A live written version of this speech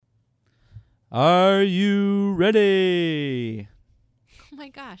Are you ready? Oh my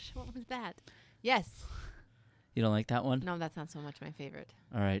gosh, what was that? Yes. You don't like that one? No, that's not so much my favorite.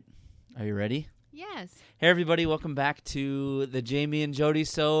 All right. Are you ready? Yes. Hey, everybody. Welcome back to the Jamie and Jodi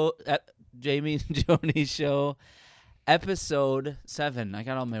Show, episode 7. I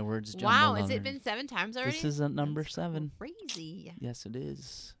got all my words jumbled. Wow, has on it there. been 7 times already? This is number That's 7. Crazy. Yes, it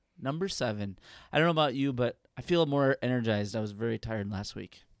is. Number 7. I don't know about you, but I feel more energized. I was very tired last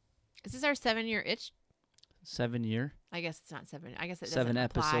week. Is this our 7-year itch? 7 year? I guess it's not 7. I guess it 7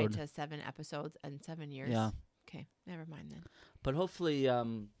 doesn't apply episode. to 7 episodes and 7 years. Yeah. Okay, never mind then. But hopefully,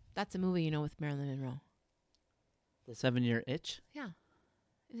 That's a movie, with Marilyn Monroe. the 7 year itch. Yeah.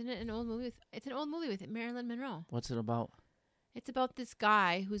 Isn't it an old movie? It's an old movie with Marilyn Monroe. What's it about? It's about this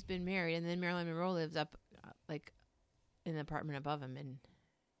guy who's been married, and then Marilyn Monroe lives up, in the apartment above him, and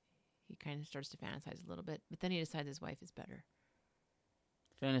he kind of starts to fantasize a little bit, but then he decides his wife is better.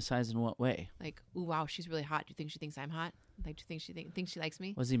 Fantasize in what way? Like, ooh, wow, she's really hot. Do you think she thinks I'm hot? Like, do you think she thinks she likes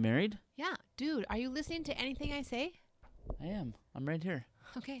me? Was he married? Yeah, dude, are you listening to anything I say? I am. I'm right here.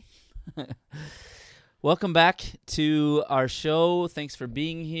 Okay. Welcome back to our show. Thanks for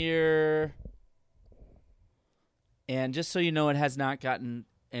being here. And just so you know, it has not gotten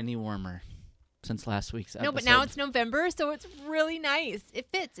any warmer since last week's episode. No, but now it's November, so it's really nice. It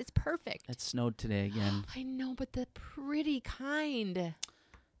fits. It's perfect. It snowed today again. I know, but the pretty kind.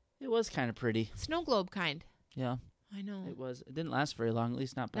 It was kind of pretty. Snow globe kind. Yeah, I know. it was. It didn't last very long, at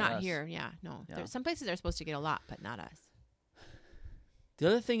least not by Not us. here, yeah, no. Yeah. Some places are supposed to get a lot, but not us. The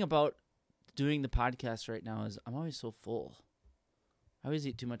other thing about doing the podcast right now is I'm always so full. I always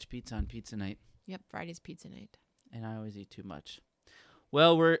eat too much pizza on pizza night. Yep, Friday's pizza night. And I always eat too much.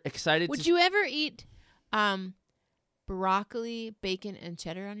 Well, we're excited Would you ever eat broccoli, bacon, and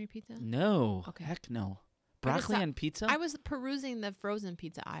cheddar on your pizza? No. Okay. Heck no. Broccoli on pizza? I was perusing the frozen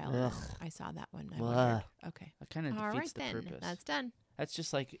pizza aisle. And Ugh. I saw that one. I Ugh. wondered. Okay. That kind of All defeats right, the then. purpose. That's done. That's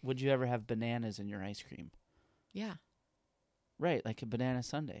just like, would you ever have bananas in your ice cream? Yeah. Right, like a banana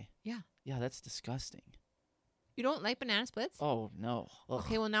sundae. Yeah. Yeah, that's disgusting. You don't like banana splits? Oh, no. Ugh.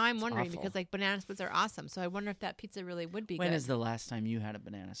 Okay, well, now I'm It's wondering awful. because, banana splits are awesome. So I wonder if that pizza really would be When good. is the last time you had a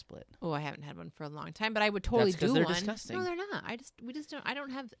banana split? Oh, I haven't had one for a long time, but I would totally That's 'cause do they're one. disgusting. No, they're not. We just don't. I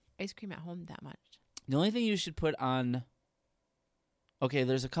don't have ice cream at home that much. The only thing you should put on... Okay,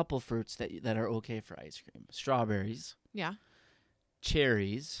 there's a couple fruits that are okay for ice cream. Strawberries, Yeah.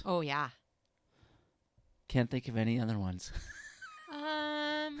 cherries. Oh, yeah. Can't think of any other ones.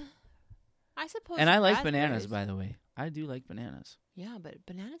 I suppose. And I like bananas, raspberries. by the way. I do like bananas. Yeah, but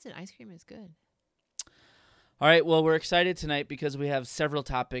bananas and ice cream is good. All right, well, we're excited tonight because we have several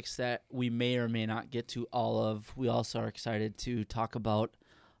topics that we may or may not get to all of. We also are excited to talk about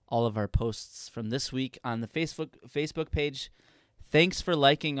all of our posts from this week on the Facebook page. Thanks for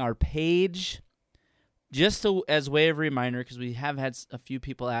liking our page. Just as way of reminder, because we have had a few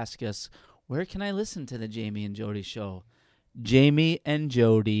people ask us, where can I listen to the Jamie and Jodi show?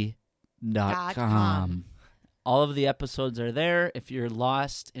 JamieandJodi.com. All of the episodes are there. If you're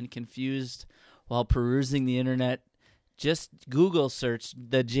lost and confused while perusing the internet, just Google search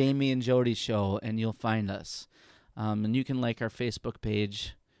the Jamie and Jodi show and you'll find us. And you can like our Facebook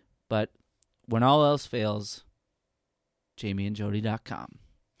page. But when all else fails, JamieandJodi.com.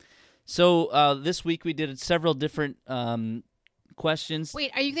 So this week we did several different questions.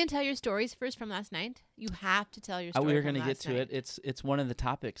 Wait, are you going to tell your stories first from last night? You have to tell your story. We were going to get to it. It's one of the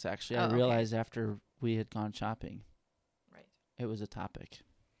topics, actually. I okay. realized after we had gone shopping. Right. It was a topic.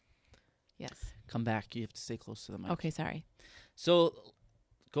 Yes. Come back. You have to stay close to the mic. Okay, sorry. So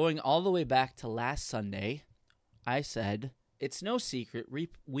going all the way back to last Sunday, I said, it's no secret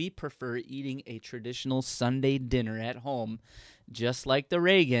we prefer eating a traditional Sunday dinner at home, just like the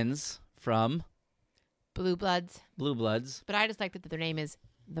Reagans from Blue Bloods. But I just like that their name is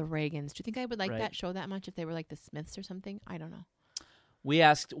the Reagans. Do you think I would like Right. that show that much if they were like the Smiths or something? I don't know. We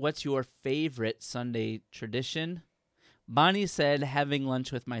asked, what's your favorite Sunday tradition? Bonnie said, having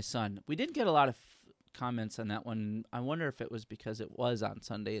lunch with my son. We didn't get a lot of comments on that one. I wonder if it was because it was on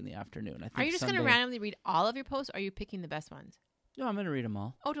Sunday in the afternoon. I think Are you just going to randomly read all of your posts, or are you picking the best ones? No, I'm going to read them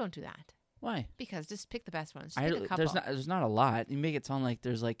all. Oh, don't do that. Why? Because just pick the best ones. Just pick a couple. There's not a lot. You make it sound like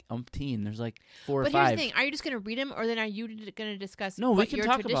there's like umpteen. There's like 4 or 5. But here's the thing. Are you just going to read them, or then are you going to discuss No, what we can your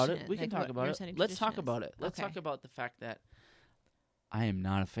talk about tradition it. We can is? talk What about your it. Sunday Let's talk tradition about is? it. Let's Okay. talk about the fact that I am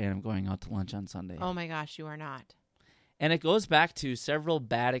not a fan of going out to lunch on Sunday. Oh my gosh, you are not. And it goes back to several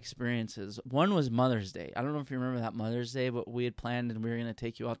bad experiences. One was Mother's Day. I don't know if you remember that Mother's Day, but we had planned and we were going to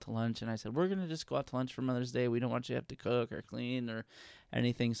take you out to lunch. And I said, we're going to just go out to lunch for Mother's Day. We don't want you to have to cook or clean or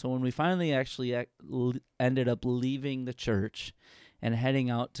anything. So when we finally actually ended up leaving the church and heading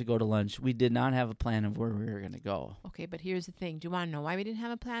out to go to lunch. We did not have a plan of where we were going to go. Okay, but here's the thing. Do you want to know why we didn't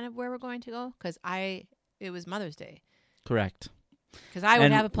have a plan of where we're going to go? Because it was Mother's Day. Correct. Because I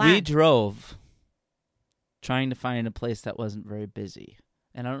would have a plan. We drove trying to find a place that wasn't very busy.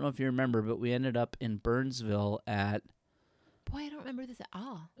 And I don't know if you remember, but we ended up in Burnsville at... Boy, I don't remember this at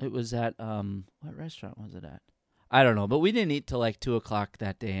all. It was at... what restaurant was it at? I don't know, but we didn't eat till like 2 o'clock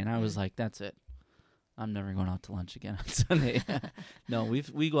that day, and I was like, that's it. I'm never going out to lunch again on Sunday. No,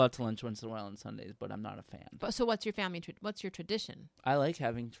 we go out to lunch once in a while on Sundays, but I'm not a fan. But so what's your family? What's your tradition? I like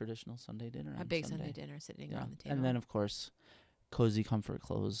having traditional Sunday dinner. A big Sunday dinner sitting around the table. And then, of course, cozy comfort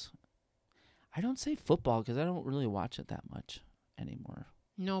clothes. I don't say football because I don't really watch it that much anymore.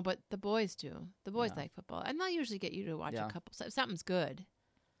 No, but the boys do. The boys like football. And they'll usually get you to watch a couple. So if something's good.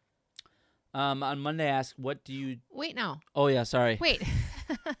 On Monday, I asked, what do you... Wait, no. Oh, yeah, sorry. Wait.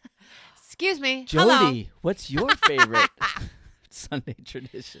 Excuse me. Jodi, Hello. what's your favorite Sunday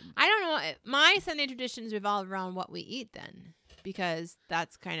tradition? I don't know. My Sunday traditions revolve around what we eat then. Because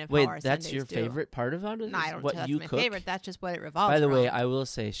that's kind of how our Sundays that's your do. favorite part about it? No, I don't what that's you my cook? favorite. That's just what it revolves By the around. way, I will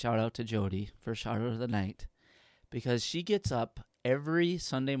say shout out to Jodi for shout out of the night. Because she gets up every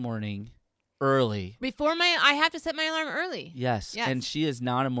Sunday morning early. I have to set my alarm early. Yes. And she is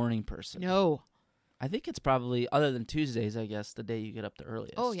not a morning person. No. I think it's probably, other than Tuesdays, I guess, the day you get up the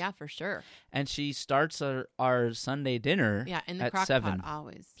earliest. Oh, yeah, for sure. And she starts our Sunday dinner in the at crock 7. pot,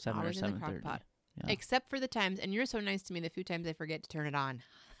 always. 7 always or in the crock 7:30. pot. Yeah. Except for the times, and you're so nice to me, the few times I forget to turn it on.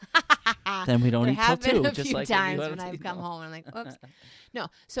 Then we don't eat till 2. There have been a just few like times when I've come home and I'm like, whoops. No,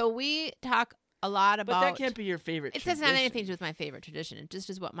 so we talk a lot about... But that can't be your favorite It tradition. doesn't have anything to do with my favorite tradition. It just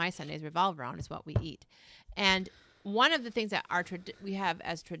is what my Sundays revolve around, is what we eat. And one of the things that we have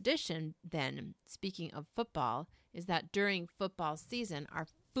as tradition then, speaking of football, is that during football season, our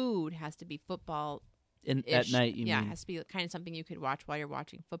food has to be football at night, you mean? Yeah, it has to be kind of something you could watch while you're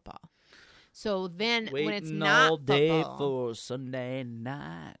watching football. So then Waiting when it's not all day football... for Sunday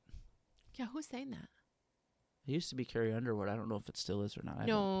night. Yeah, who's saying that? It used to be Carrie Underwood. I don't know if it still is or not.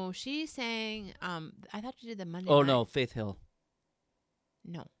 No, she sang... I thought you did the Monday Oh, night. no, Faith Hill.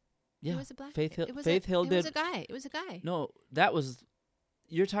 No. Yeah. It was a black... Faith Hill, it was Faith Hill It did... was a guy. It was a guy. No, that was...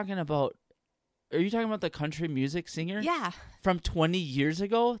 You're talking about... Are you talking about the country music singer? Yeah. From 20 years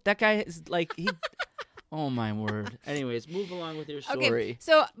ago? That guy is like... he. Oh, my word. Anyways, move along with your story. Okay,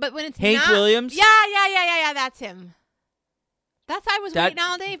 so, but when it's Hank not... Williams? Yeah, that's him. I was waiting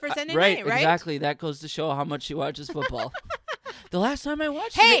all day for Sunday night, right? Exactly. That goes to show how much she watches football. The last time I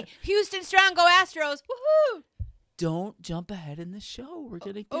watched it... Houston Strong, go Astros. Woohoo! Don't jump ahead in the show. We're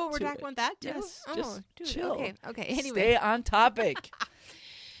going to get to it. Oh, we're talking about that, too? Yes, just chill. Okay, anyway. Stay on topic.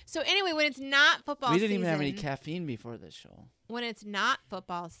 So anyway, when it's not football season... We didn't even have any caffeine before this show. When it's not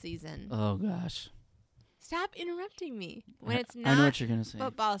football season... Oh, gosh. Stop interrupting me. When it's not I know what you're gonna say.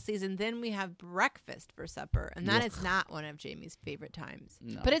 Football season, then we have breakfast for supper. And that is not one of Jamie's favorite times.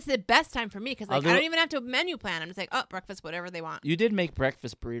 No. But it's the best time for me because I don't even have to menu plan. I'm just like, oh, breakfast, whatever they want. You did make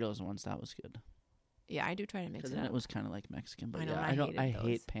breakfast burritos once. That was good. Yeah, I do try to mix it up. Then it was kind of like Mexican. But I know, I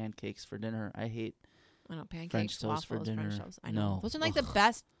hate pancakes for dinner. I hate pancakes, French toast waffles, for dinner. French toast. I know. No. Those are like the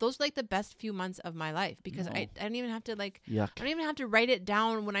best. Those are like the best few months of my life because I don't even have to Yuck. I don't even have to write it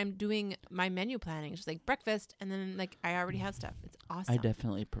down when I'm doing my menu planning. It's just like breakfast, and then like I already have stuff. It's awesome. I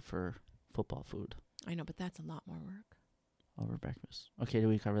definitely prefer football food. I know, but that's a lot more work over breakfast. Okay, did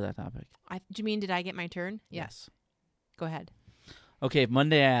we cover that topic? Do you mean did I get my turn? Yes. Go ahead. Okay,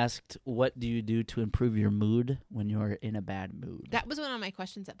 Monday I asked, what do you do to improve your mood when you're in a bad mood? That was one of my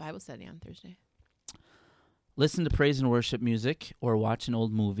questions at Bible study on Thursday. Listen to praise and worship music or watch an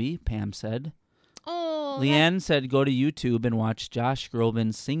old movie, Pam said. Oh. Leanne said go to YouTube and watch Josh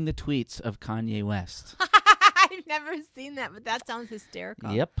Groban sing the tweets of Kanye West. I've never seen that, but that sounds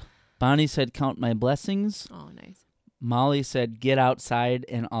hysterical. Yep. Bonnie said count my blessings. Oh, nice. Molly said get outside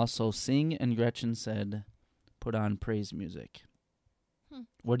and also sing. And Gretchen said put on praise music.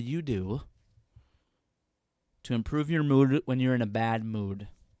 What do you do to improve your mood when you're in a bad mood?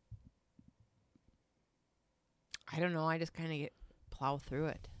 I don't know. I just kind of plow through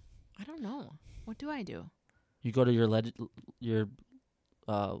it. I don't know. What do I do? You go to your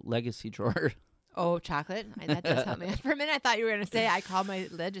legacy drawer. Oh, chocolate? That does help me. For a minute, I thought you were going to say I call my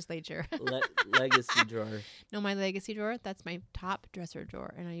legislature. Legacy drawer. No, my legacy drawer. That's my top dresser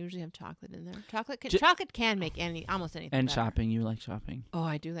drawer, and I usually have chocolate in there. Chocolate can make almost anything. And better. shopping. You like shopping? Oh,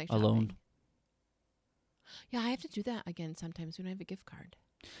 I do like shopping. Alone. Yeah, I have to do that again sometimes when I have a gift card.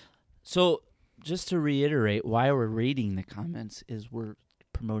 So, just to reiterate, why we're reading the comments is we're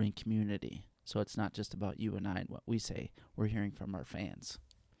promoting community. So it's not just about you and I and what we say. We're hearing from our fans.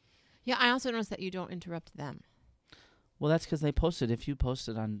 Yeah, I also noticed that you don't interrupt them. Well, that's because they posted. If you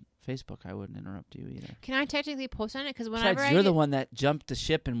posted on Facebook, I wouldn't interrupt you either. Can I technically post on it? Because whenever Besides, you're the one that jumped the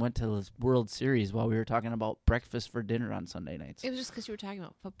ship and went to the World Series while we were talking about breakfast for dinner on Sunday nights. It was just because you were talking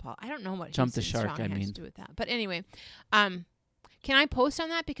about football. I don't know what Jump the Houston shark, Strong I has mean. to do with that. But anyway, can I post on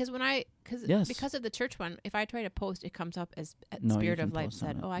that? Because Yes. because of the church one, if I try to post, it comes up as No, Spirit you of can Life post on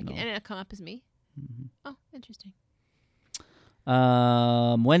said. it. Oh, I can, No. and it'll come up as me. Mm-hmm. Oh, interesting.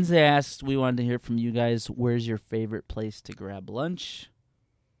 Wednesday asked, we wanted to hear from you guys, where's your favorite place to grab lunch?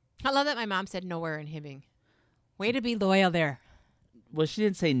 I love that my mom said nowhere in Hibbing. Way to be loyal there. Well, she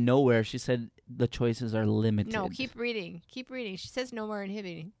didn't say nowhere. She said the choices are limited. No, keep reading. Keep reading. She says nowhere in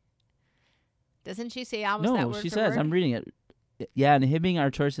Hibbing. Doesn't she say almost that No, word she for says, word? I'm reading it. Yeah, in Hibbing, our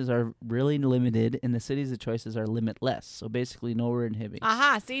choices are really limited. In the cities, the choices are limitless. So basically, nowhere in Hibbing.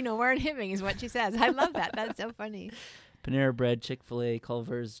 Aha, see, nowhere in Hibbing is what she says. I love that. That's so funny. Panera Bread, Chick-fil-A,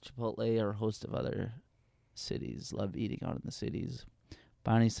 Culver's, Chipotle, or a host of other cities. Love eating out in the cities.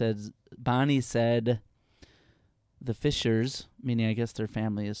 Bonnie said the Fishers, meaning I guess their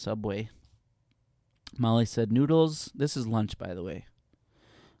family is Subway. Molly said noodles. This is lunch, by the way.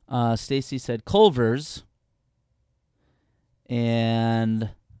 Stacy said Culver's.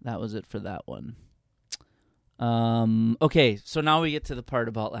 And that was it for that one. Okay, so now we get to the part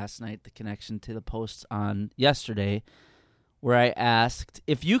about last night, the connection to the posts on yesterday, where I asked,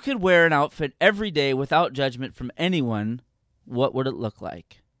 if you could wear an outfit every day without judgment from anyone, what would it look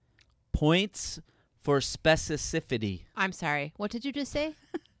like? Points for specificity. I'm sorry. What did you just say?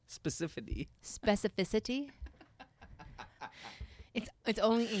 Specificity. Specificity? It's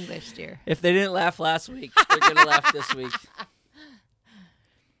only English, dear. If they didn't laugh last week, they're going to laugh this week.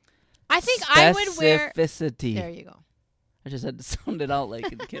 I think I would wear... Specificity. There you go. I just had to sound it out like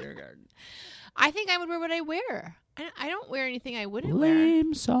in kindergarten. I think I would wear what I wear. I don't wear anything I wouldn't Lame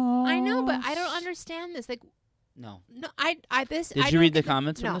wear. sauce. I know, but I don't understand this. Like, No. Did you read the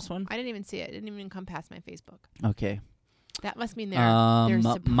comments from this one? I didn't even see it. It didn't even come past my Facebook. Okay. That must mean they're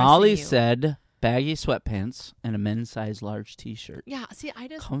suppressing Molly you. said baggy sweatpants and a men's size large T-shirt. Yeah, see, I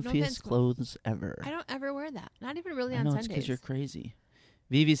just... Comfiest clothes ever. I don't ever wear that. Not even really I on know, Sundays. it's because you're crazy.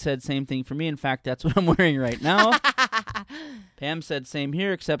 Vivi said same thing for me. In fact, that's what I'm wearing right now. Pam said same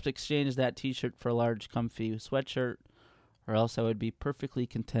here, except exchange that T-shirt for a large comfy sweatshirt, or else I would be perfectly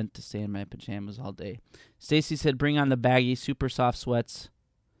content to stay in my pajamas all day. Stacy said bring on the baggy, super soft sweats.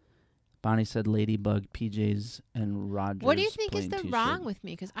 Bonnie said ladybug, PJs, and Rogers. What do you think is plain the T-shirt. wrong with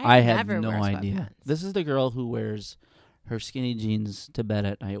me? Because I never have no wear idea. sweatpants. This is the girl who wears her skinny jeans to bed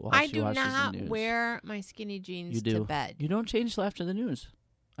at night while I she do watches not the news. wear my skinny jeans You do. to bed. You don't change till after the news.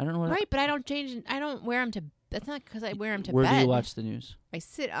 I don't know what. Right, but I don't change. I don't wear them to. That's not because I wear them to Where bed. do you watch the news? I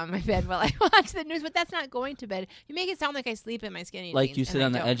sit on my bed while I watch the news, but that's not going to bed. You make it sound like I sleep in my skinny Like jeans. you sit and I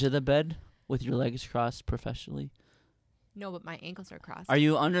on the don't. edge of the bed with your legs crossed professionally? No, but my ankles are crossed. Are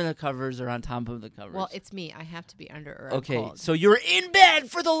you under the covers or on top of the covers? Well, it's me. I have to be under or okay. I'm cold. So you're in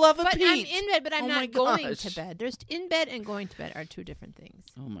bed for the love of But Pete. I'm in bed, but I'm Oh my not going gosh. to bed. There's in bed and going to bed are two different things.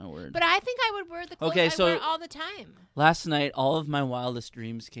 Oh my word. But I think I would wear the clothes Okay, I so- wear all the time. Last night, all of my wildest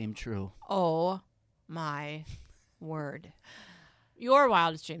dreams came true. Oh my word. Your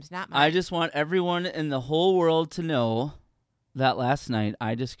wildest dreams, not mine. I just want everyone in the whole world to know that last night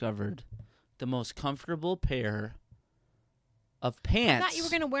I discovered the most comfortable pair of I pants. thought you were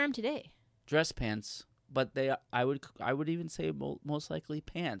going to wear them today. Dress pants, but I would even say most likely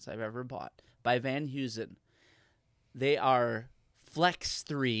pants I've ever bought by Van Heusen. They are Flex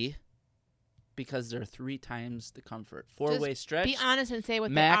 3 because they're 3 times the comfort. 4-way stretch. Be honest and say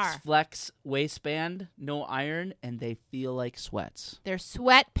what Max they are. Flex waistband, no iron, and they feel like sweats. They're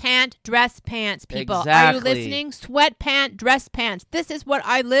sweat pant, dress pants, people. Are Exactly. you listening? Sweat pant, dress pants. This is what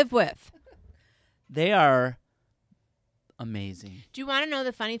I live with. They are amazing. Do you want to know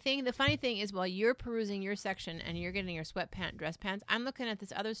the funny thing? The funny thing is while you're perusing your section and you're getting your sweat pant, dress pants, I'm looking at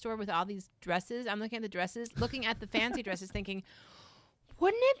this other store with all these dresses. I'm looking at the dresses, looking at the fancy dresses, thinking,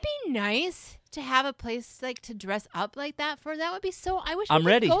 wouldn't it be nice to have a place like to dress up like that for? That would be so. I wish I'm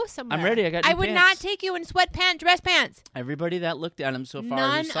we ready. could go somewhere. I'm ready. I got I new would pants. not take you in sweat pant, dress pants. Everybody that looked at them so far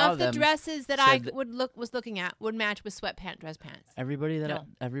None who saw of the them, dresses that I said that- was looking at would match with sweat pant, dress pants. everybody that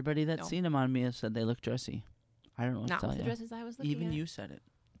No. seen them on me has said they look dressy. I don't know what Not to tell with the you. dresses I was looking Even at. you said it.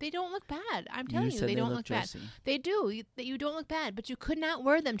 They don't look bad. I'm telling you, said they don't look bad. dressy. They do. You don't look bad, but you could not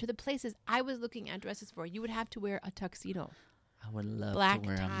wear them to the places I was looking at dresses for. You would have to wear a tuxedo, I would love black to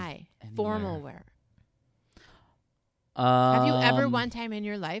wear 'em tie, anywhere. formal wear. Have you ever Um, one time in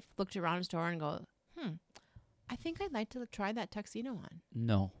your life looked around a store and go, I think I'd like to try that tuxedo on?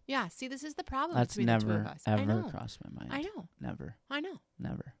 No, Yeah, see, this is the problem that's between the two of never us. I ever know. crossed my mind. I know. Never, I know.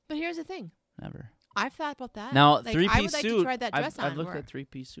 never, But here's the thing. never. I've thought about that. Now, like, three-piece I would like suit. to try that dress on. I've looked more. at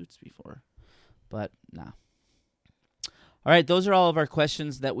three-piece suits before, but nah. All right, those are all of our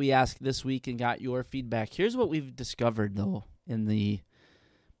questions that we asked this week and got your feedback. Here's what we've discovered, though, in the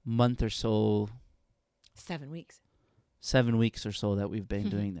month or so. 7 weeks. 7 weeks or so that we've been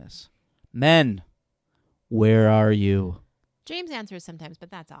doing this. Men, where are you? James answers sometimes,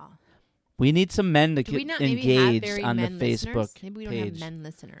 but that's all. We need some men to Do we get not maybe have engaged very on the men Facebook listeners? Maybe we don't page. have men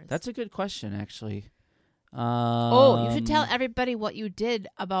listeners. That's a good question, actually. You should tell everybody what you did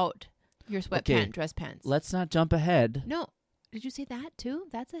about your Okay. dress pants. Let's not jump ahead. No. Did you say that too?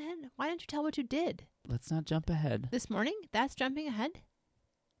 That's ahead. Why didn't you tell what you did Let's not jump ahead. this morning? That's jumping ahead.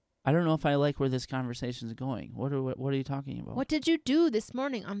 I don't know if I like where this conversation is going. What are you talking about? What did you do this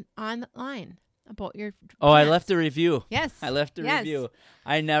morning on the line about your? Oh, I pants? left a review. Yes, I left a yes. review.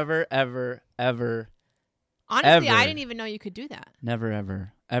 I never, ever, ever, Honestly, ever. I didn't even know you could do that. never,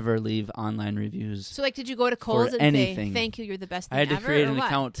 ever, ever leave online reviews. So, like, did you go to Kohl's and anything. say, "Thank you, you're the best thing I had to ever," create or an what?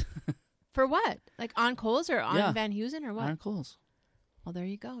 account For what? Like on Kohl's or on Yeah. Van Heusen or what? on Kohl's. Well, there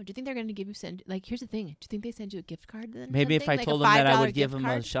you go. Do you think they're going to give you here's the thing. Do you think they send you a gift card then? or Maybe if something? I Like a told them that I $5 would give gift them a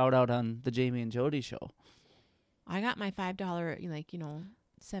card? shout out on the Jamie and Jodi show. I got my $5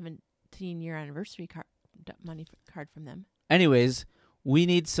 17-year anniversary money card from them. Anyways, we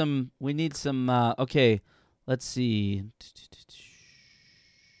need some. Okay, let's see.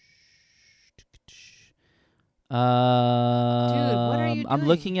 Dude, what are you I'm doing?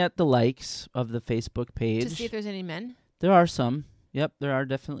 looking at the likes of the Facebook page. To see if there's any men, There are some. Yep, there are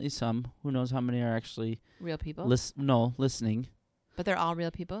definitely some. Who knows how many are actually real people. listening. But they're all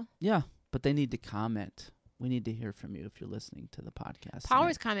real people. Yeah, but they need to comment. We need to hear from you if you're listening to the podcast.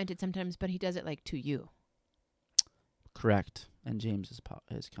 Powers commented sometimes, but he does it like to you. Correct. And James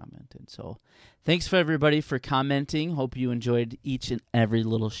has commented. So thanks for everybody for commenting. Hope you enjoyed each and every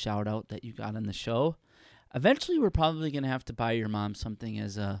little shout out that you got on the show. Eventually, we're probably going to have to buy your mom something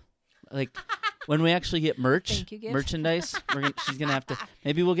as a, like, when we actually get Thank you, gift. merchandise, she's going to have to,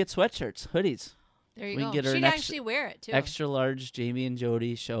 maybe we'll get sweatshirts, hoodies. There you We go. can get her She'd an extra- actually wear it too. Extra large Jamie and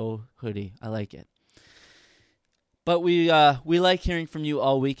Jodi show hoodie. I like it. But we like hearing from you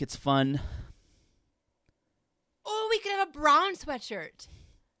all week. It's fun. Oh, we could have a brown sweatshirt.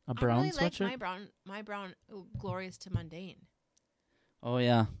 A brown I really sweatshirt? like my brown glorious to mundane. Oh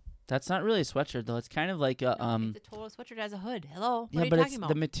yeah. That's not really a sweatshirt though. It's kind of like a It's a total sweatshirt as a hood. Hello, what yeah, are you but talking it's about?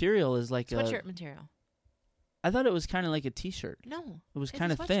 the material is like Sweatshirt material. I thought it was kind of like a t-shirt. No, It was it's a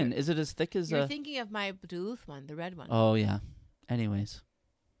kind of thin. sweatshirt. Is it as thick as You're a thinking of my Duluth one, the red one. Oh yeah. Anyways.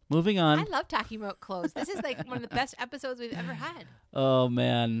 Moving on. I love talking about clothes. This is like one of the best episodes we've ever had. Oh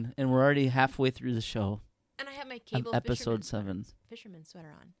man, and we're already halfway through the show. And I have my cable episode 7. fisherman sweater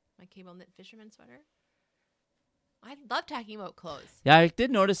on. My cable knit fisherman sweater. I love talking about clothes. Yeah, I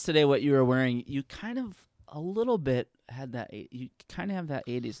did notice today what you were wearing. You kind of a little bit had that. You kind of have that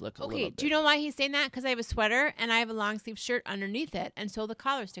 80s look. A little Okay, bit. do you know why he's saying that? Because I have a sweater and I have a long sleeve shirt underneath it, and so the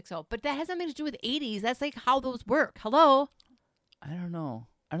collar sticks out. But that has nothing to do with 80s. That's like how those work. Hello? I don't know.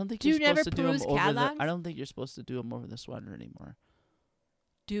 I don't think Do you're you never supposed to do them peruse over catalogs? I don't think you're supposed to do them over the sweater anymore.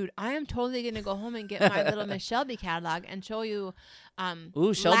 Dude, I am totally going to go home and get my little Miss Shelby catalog and show you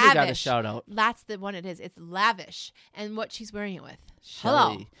Ooh, Shelby got a Lavish. shout out. That's the one it is. It's lavish. And what she's wearing it with.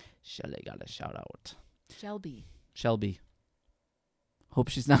 Shelly got a shout out. Shelby. Shelby. Hope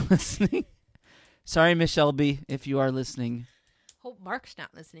she's not listening. Sorry, Miss Shelby, if you are listening. Hope Mark's not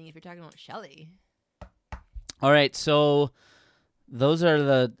listening if you're talking about Shelly. All right, so those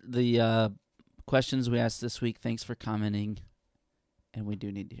are the questions we asked this week. Thanks for commenting. And we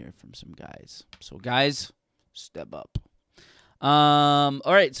do need to hear from some guys. So, guys, step up. All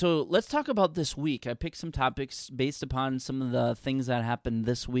right, so let's talk about this week. I picked some topics based upon some of the things that happened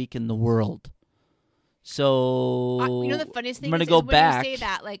this week in the world. So, You know the funniest thing I'm gonna is go when back. you say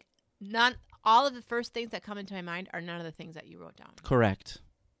that, like, all of the first things that come into my mind are none of the things that you wrote down. Correct.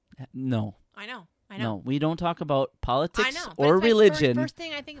 No. I know. No, we don't talk about politics I know. But or it's my religion First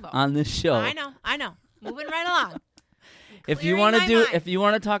thing I think about. on this show. I know. Moving right along. If you Clearing want to my do, mind. if you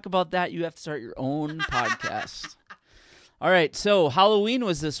want to talk about that, you have to start your own podcast. All right, so Halloween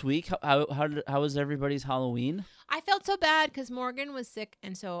was this week. How was everybody's Halloween? I felt so bad because Morgan was sick,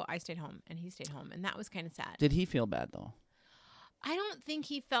 and so I stayed home, and he stayed home, and that was kind of sad. Did he feel bad though? I don't think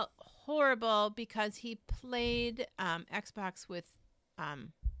he felt horrible because he played Xbox with,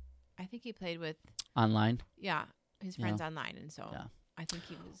 I think he played with, Online? his friends online, and so Yeah. I think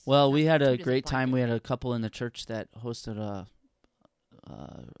he was. Well, we not had too a great time. disappointed. We had a couple in the church that hosted a.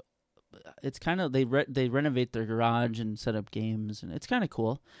 It's kind of they renovate their garage and set up games, and it's kind of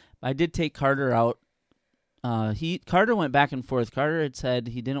cool. I did take Carter out Carter went back and forth. Carter had said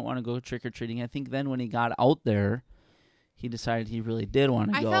he didn't want to go trick-or-treating. I think then when he got out there, he decided he really did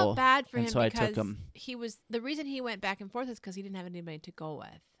want to go. I felt bad for him so because I took him. the reason he went back and forth is because he didn't have anybody to go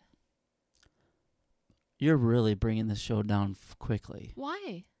with. You're really bringing this show down quickly.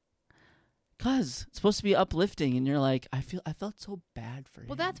 Why? Because it's supposed to be uplifting, and you're like, I felt so bad for him.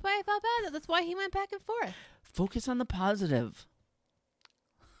 Well, that's why I felt bad. That's why he went back and forth. Focus on the positive.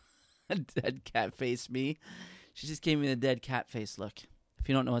 Dead cat face me. She just gave me the dead cat face look. If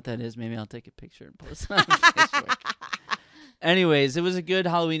you don't know what that is, maybe I'll take a picture and post it on Facebook. Anyways, it was a good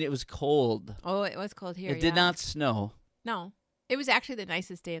Halloween. It was cold. Oh, it was cold here. It did not snow. No. It was actually the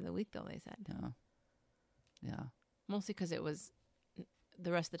nicest day of the week, though, they said. Yeah. Mostly because it was,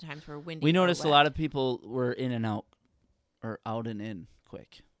 the rest of the times were windy. We noticed a lot of people were in and out, or out and in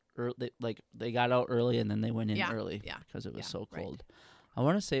quick. They got out early and then they went in early because it was so cold. Right. I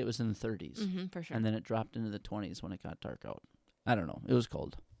want to say it was in the 30s. Mm-hmm, for sure. And then it dropped into the 20s when it got dark out. I don't know. It was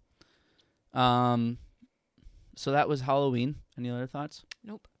cold. So that was Halloween. Any other thoughts?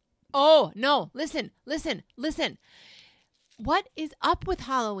 Nope. Oh, no. Listen. What is up with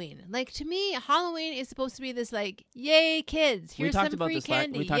Halloween? Like, to me, Halloween is supposed to be this, like, yay, kids. Here's some free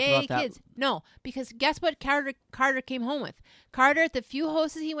candy. Yay, kids. No, because guess what Carter came home with? Carter, at the few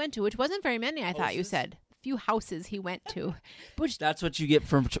houses he went to, which wasn't very many, I thought you said. Few houses he went to. Which That's what you get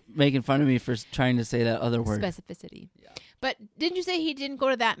for making fun of me for trying to say that other word. Specificity. Yeah. But didn't you say he didn't go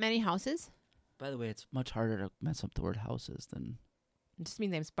to that many houses? By the way, it's much harder to mess up the word houses than... It just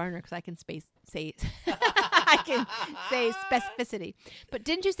means I'm Sparner because I can say I can say specificity. But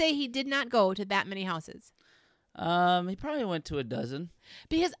didn't you say he did not go to that many houses? He probably went to a dozen.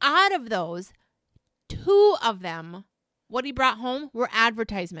 Because out of those, 2 of them, what he brought home were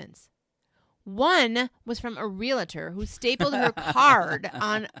advertisements. One was from a realtor who stapled her card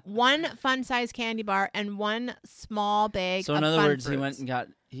on one fun-size candy bar and one small bag of So in other fun words, fruits.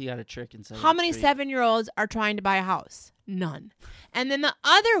 he got a trick inside. How many 7-year-olds are trying to buy a house? None. And then the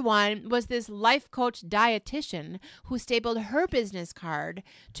other one was this life coach dietitian who stapled her business card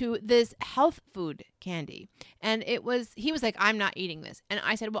to this health food candy. And he was like, I'm not eating this. And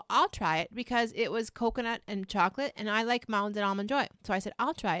I said, well, I'll try it because it was coconut and chocolate and I like Mounds and Almond Joy. So I said,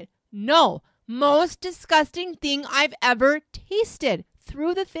 I'll try it. No. Most disgusting thing I've ever tasted.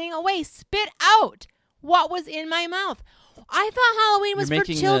 Threw the thing away. Spit out what was in my mouth. I thought Halloween was for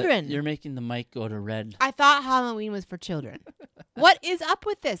children. You're making the mic go to red. I thought Halloween was for children. What is up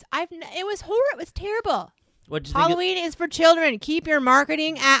with this? It was horrible. It was terrible. Halloween is for children. Keep your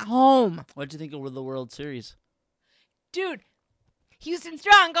marketing at home. What'd you think of the World Series? Dude, Houston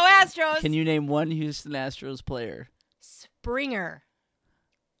strong. Go Astros. Can you name one Houston Astros player? Springer.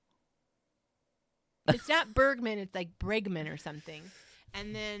 It's not Bergman. It's like Bregman or something.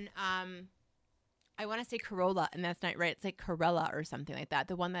 And then I want to say Corolla, and that's not right. It's like Corella or something like that.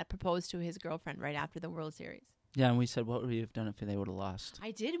 The one that proposed to his girlfriend right after the World Series. Yeah, and we said, what would we have done if they would have lost?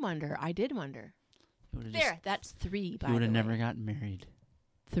 I did wonder. There, that's 3, by the way. You would have never gotten married.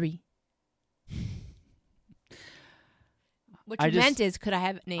 3. What you meant is, could I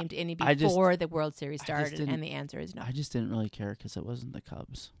have named any before the World Series started? And the answer is no. I just didn't really care because it wasn't the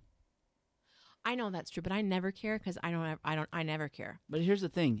Cubs. I know that's true, but I never care because I never care. But here's the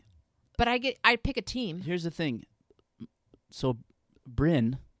thing. But I pick a team. Here's the thing. So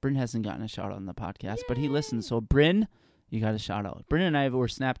Bryn hasn't gotten a shout out on the podcast, but he listens. So Bryn, you got a shout out. Bryn and I were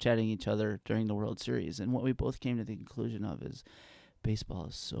Snapchatting each other during the World Series, and what we both came to the conclusion of is baseball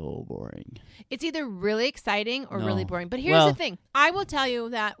is so boring. It's either really exciting or really boring. But here's the thing. I will tell you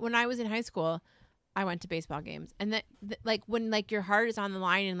that when I was in high school, I went to baseball games, and that like when like your heart is on the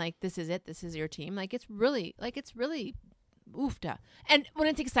line and like this is it, this is your team. Like it's really oofta. And when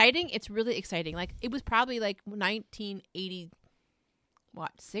it's exciting, it's really exciting. Like it was probably like 1980,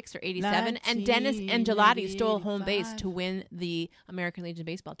 6 or 87, and Dennis Angelotti stole home base to win the American Legion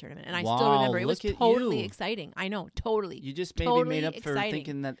baseball tournament. And I still remember it was totally exciting. I know, totally. You just maybe made up for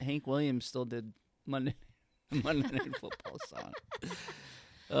thinking that Hank Williams still did Monday Night Football song.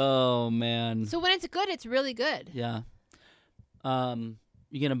 Oh man. So when it's good, it's really good. Yeah.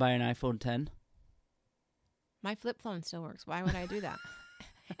 You gonna buy an iPhone 10? My flip phone still works. Why would I do that?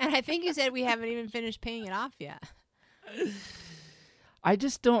 And I think you said we haven't even finished paying it off yet. I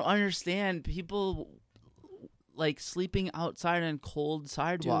just don't understand people like sleeping outside on cold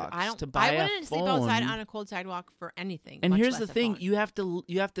sidewalks. Dude, I wouldn't sleep outside on a cold sidewalk for anything. And here's the thing: you have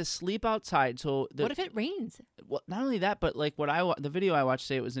to sleep outside. So what if it rains? Well, not only that, but like the video I watched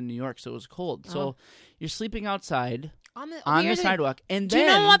today, it was in New York, so it was cold. Oh. So you're sleeping outside on the sidewalk, and do you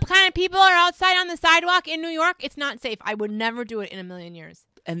know what kind of people are outside on the sidewalk in New York? It's not safe. I would never do it in a million years.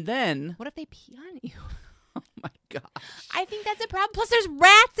 And then what if they pee on you? my gosh. I think that's a problem. Plus, there's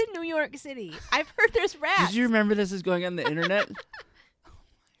rats in New York City. I've heard there's rats. Did you remember this is going on the internet?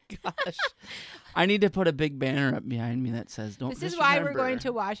 Gosh. I need to put a big banner up behind me that says, don't This is why we're going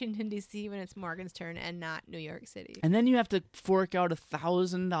to Washington, D.C. when it's Morgan's turn and not New York City. And then you have to fork out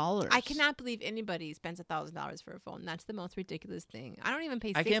 $1,000. I cannot believe anybody spends $1,000 for a phone. That's the most ridiculous thing. I don't even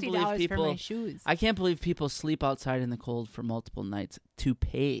pay $60 for my shoes. I can't believe people sleep outside in the cold for multiple nights to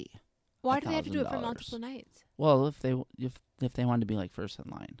pay. Why do they have to do it for multiple nights? Well, if they want to be like first in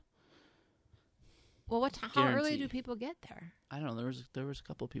line. Well, how early do people get there? I don't know. There was a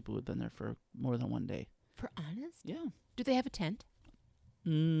couple of people who've been there for more than one day. For honest? Yeah. Do they have a tent?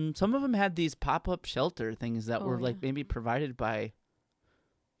 Some of them had these pop-up shelter things that were like maybe provided by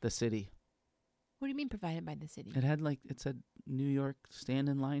the city. What do you mean provided by the city? It said New York stand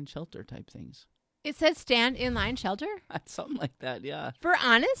in line shelter type things. It says stand in line shelter? Something like that, yeah. For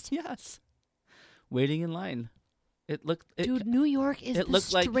honest? Yes. Waiting in line. Dude, New York is the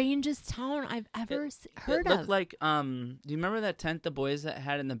strangest town I've ever heard of. It looked like, do you remember that tent the boys that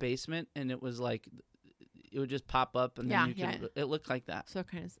had in the basement? And it was like, it would just pop up and then it looked like that. So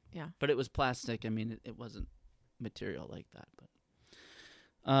kind of, yeah. But it was plastic. I mean, it wasn't material like that.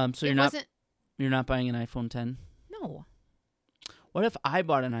 But so you're not buying an iPhone 10? No. What if I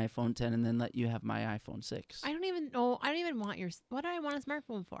bought an iPhone 10 and then let you have my iPhone 6? I don't even know. I don't even want what do I want a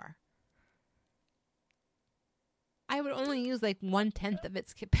smartphone for? I would only use like 1/10 of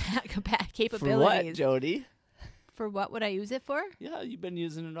its capabilities. For what, Jodi? For what would I use it for? Yeah, you've been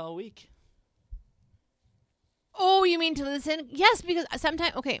using it all week. Oh, you mean to listen? Yes, because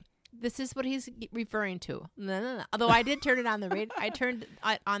sometimes, okay, this is what he's referring to. No. Although I did turn it on the radio. I turned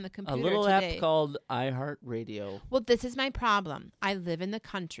it on the computer today. A little app called iHeartRadio. Well, this is my problem. I live in the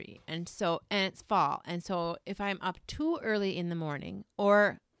country, and it's fall. And so if I'm up too early in the morning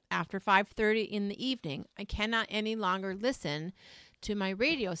or after 5:30 in the evening, I cannot any longer listen to my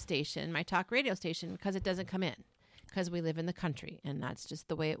radio station, my talk radio station, because it doesn't come in because we live in the country, and that's just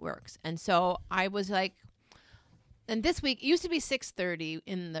the way it works. And so I was like, and this week, it used to be 6:30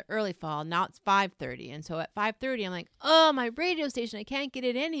 in the early fall. Now it's 5:30. And so at 5:30, I'm like, oh, my radio station, I can't get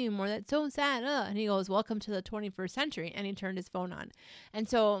it anymore. That's so sad. And he goes, welcome to the 21st century. And he turned his phone on. And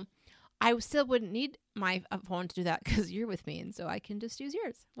so I still wouldn't need my phone to do that because you're with me. And so I can just use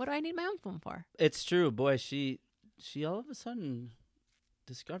yours. What do I need my own phone for? It's true. Boy, she all of a sudden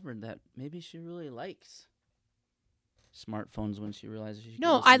discovered that maybe she really likes smartphones when she realizes she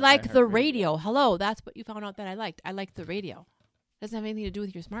No, I like the radio. Hello, that's what you found out that I liked. I like the radio. It doesn't have anything to do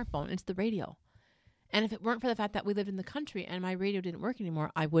with your smartphone. It's the radio. And if it weren't for the fact that we lived in the country and my radio didn't work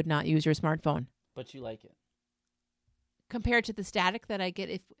anymore, I would not use your smartphone. But you like it. Compared to the static that I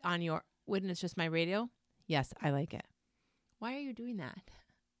get when it's just my radio, yes, I like it. Why are you doing that?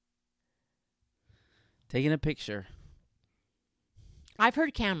 Taking a picture. I've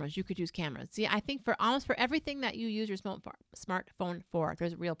heard cameras. You could use cameras. See, I think for everything that you use your smartphone for,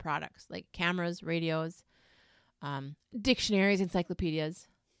 there's real products like cameras, radios, dictionaries, encyclopedias.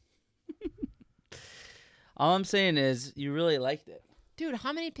 All I'm saying is you really liked it. Dude,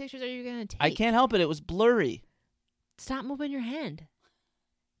 how many pictures are you going to take? I can't help it. It was blurry. Stop moving your hand.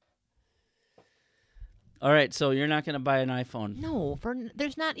 All right, so you're not going to buy an iPhone. No,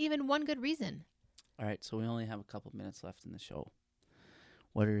 there's not even one good reason. All right, so we only have a couple minutes left in the show.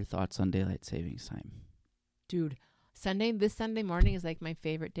 What are your thoughts on daylight savings time? Dude, this Sunday morning is like my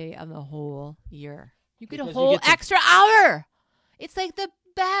favorite day of the whole year. You get a whole extra hour. It's like the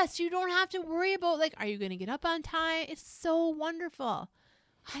best. You don't have to worry about are you going to get up on time? It's so wonderful.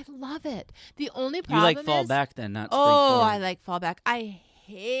 I love it. The only problem is... You like fall back then, not spring forward. Oh, I like fall back. I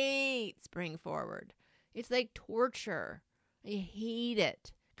hate spring forward. It's like torture. I hate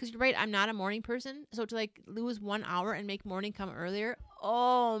it. Because you're right, I'm not a morning person. So to lose 1 hour and make morning come earlier,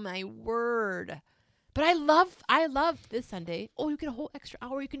 oh my word. But I love this Sunday. Oh, you get a whole extra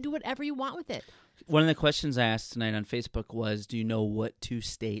hour. You can do whatever you want with it. One of the questions I asked tonight on Facebook was, do you know what 2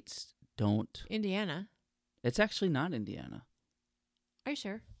 states don't? Indiana. It's actually not Indiana. Are you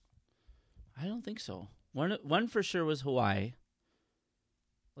sure? I don't think so. One for sure was Hawaii.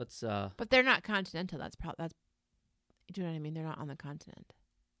 But they're not continental. That's do you know what I mean? They're not on the continent.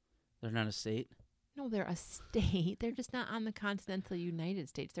 They're not a state? No, they're a state. They're just not on the continental United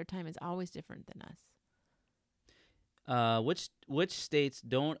States. Their time is always different than us. Which states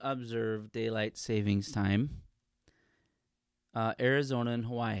don't observe daylight savings time? Arizona and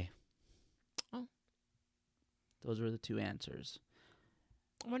Hawaii. Oh. Those were the 2 answers.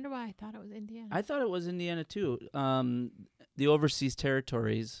 I wonder why I thought it was Indiana. I thought it was Indiana, too. The overseas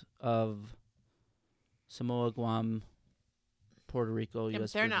territories of Samoa, Guam, Puerto Rico,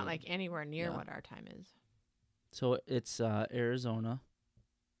 U.S. They're Virgin. not anywhere near what our time is. So it's Arizona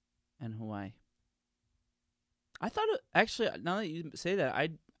and Hawaii. I thought actually, now that you say that,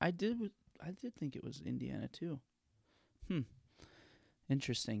 I did think it was Indiana too.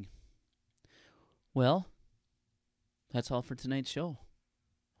 Interesting. Well, that's all for tonight's show.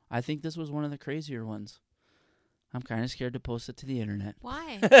 I think this was one of the crazier ones. I'm kind of scared to post it to the internet.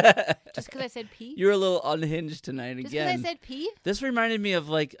 Why? Just because I said pee? You're a little unhinged tonight again. Just because I said pee? This reminded me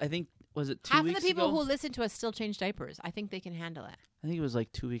of I think, was it 2 weeks ago? Half of the people who listen to us still change diapers. I think they can handle it. I think it was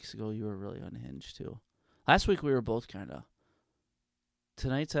 2 weeks ago you were really unhinged too. Last week we were both kind of.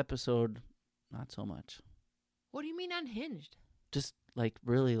 Tonight's episode, not so much. What do you mean unhinged? Just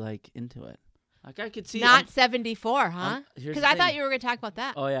really into it. I could see. Not 74, huh? Because I thought you were going to talk about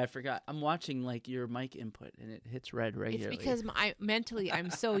that. Oh yeah, I forgot. I'm watching your mic input and it hits red regularly. It's because mentally I'm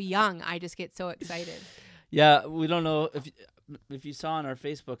so young. I just get so excited. Yeah, we don't know if you saw on our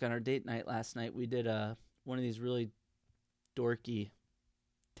Facebook on our date night last night, we did one of these really dorky,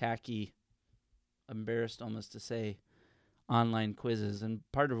 tacky, embarrassed almost to say, online quizzes. And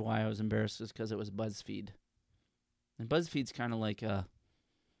part of why I was embarrassed is because it was BuzzFeed. And BuzzFeed's kind of like a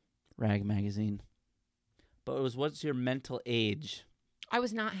rag magazine. But it was, what's your mental age? I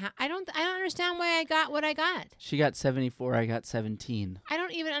was not. I don't understand why I got what I got. She got 74. I got 17. I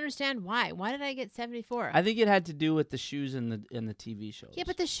don't even understand why. Why did I get 74? I think it had to do with the shoes and the TV shows. Yeah,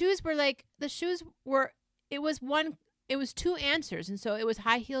 but the shoes were. It was two answers, and so it was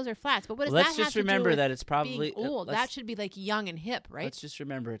high heels or flats. But what does that have to do with? Let's just remember that it's probably being old. That should be young and hip, right? Let's just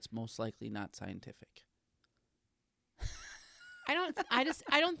remember it's most likely not scientific.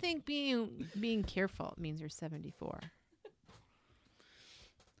 I don't think being careful means you're 74.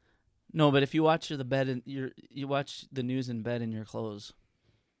 No, but if you watch the bed and you watch the news in bed in your clothes.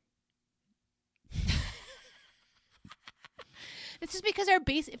 It's just because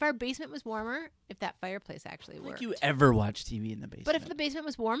if our basement was warmer, if that fireplace actually worked. Think you ever watch TV in the basement? But if the basement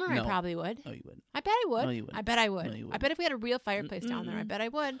was warmer, No. I probably would. No, you wouldn't. I bet I would. No, you wouldn't. I bet I would. No, you wouldn't. I bet if we had a real fireplace down there, I bet I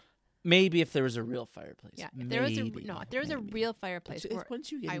would. Maybe if there was a real fireplace. Yeah, if there was a real fireplace.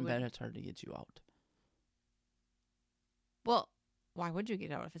 Once you get in bed, it's hard to get you out. Well, why would you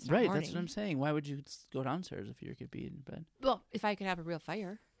get out if it's not right? morning? That's what I'm saying. Why would you go downstairs if you could be in bed? Well, if I could have a real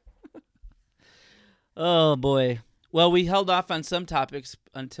fire. Oh boy. Well, we held off on some topics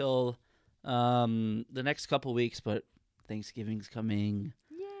until the next couple weeks, but Thanksgiving's coming.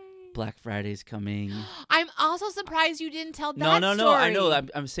 Yay! Black Friday's coming. I'm also surprised you didn't tell that No. I story. know.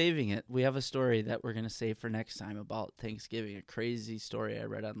 I'm saving it. We have a story that we're gonna save for next time about Thanksgiving. A crazy story I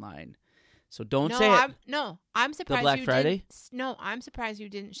read online. So don't say it. I'm surprised. The Black Friday? I'm surprised you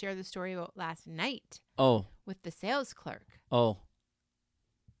didn't share the story about last night. Oh. With the sales clerk. Oh.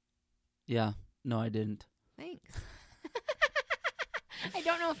 Yeah. No, I didn't. Thanks. I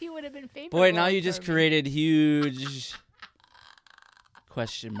don't know if you would have been favorable. Boy, now you just created huge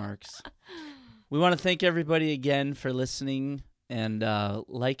question marks. We want to thank everybody again for listening and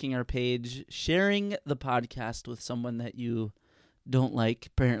liking our page, sharing the podcast with someone that you don't like,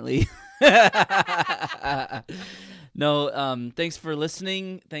 apparently. No, thanks for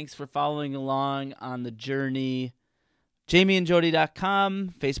listening. Thanks for following along on the journey.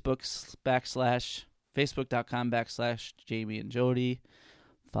 JamieandJodi.com, Facebook.com/Jamie and Jodi.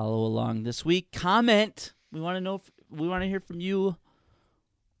 Follow along this week. Comment. We want to hear from you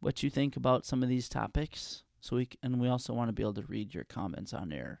what you think about some of these topics. And we also want to be able to read your comments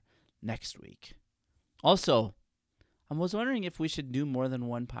on air next week. Also, I was wondering if we should do more than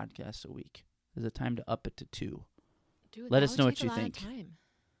one podcast a week. Is it time to up it to 2? Dude, Let us know what you that would think. take a lot of time.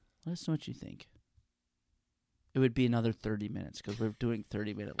 Let us know what you think. It would be another 30 minutes because we're doing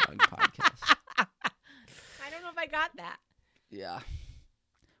 30-minute long podcasts. I don't know if I got that. Yeah.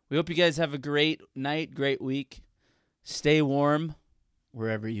 We hope you guys have a great night, great week. Stay warm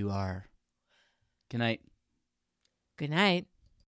wherever you are. Good night. Good night.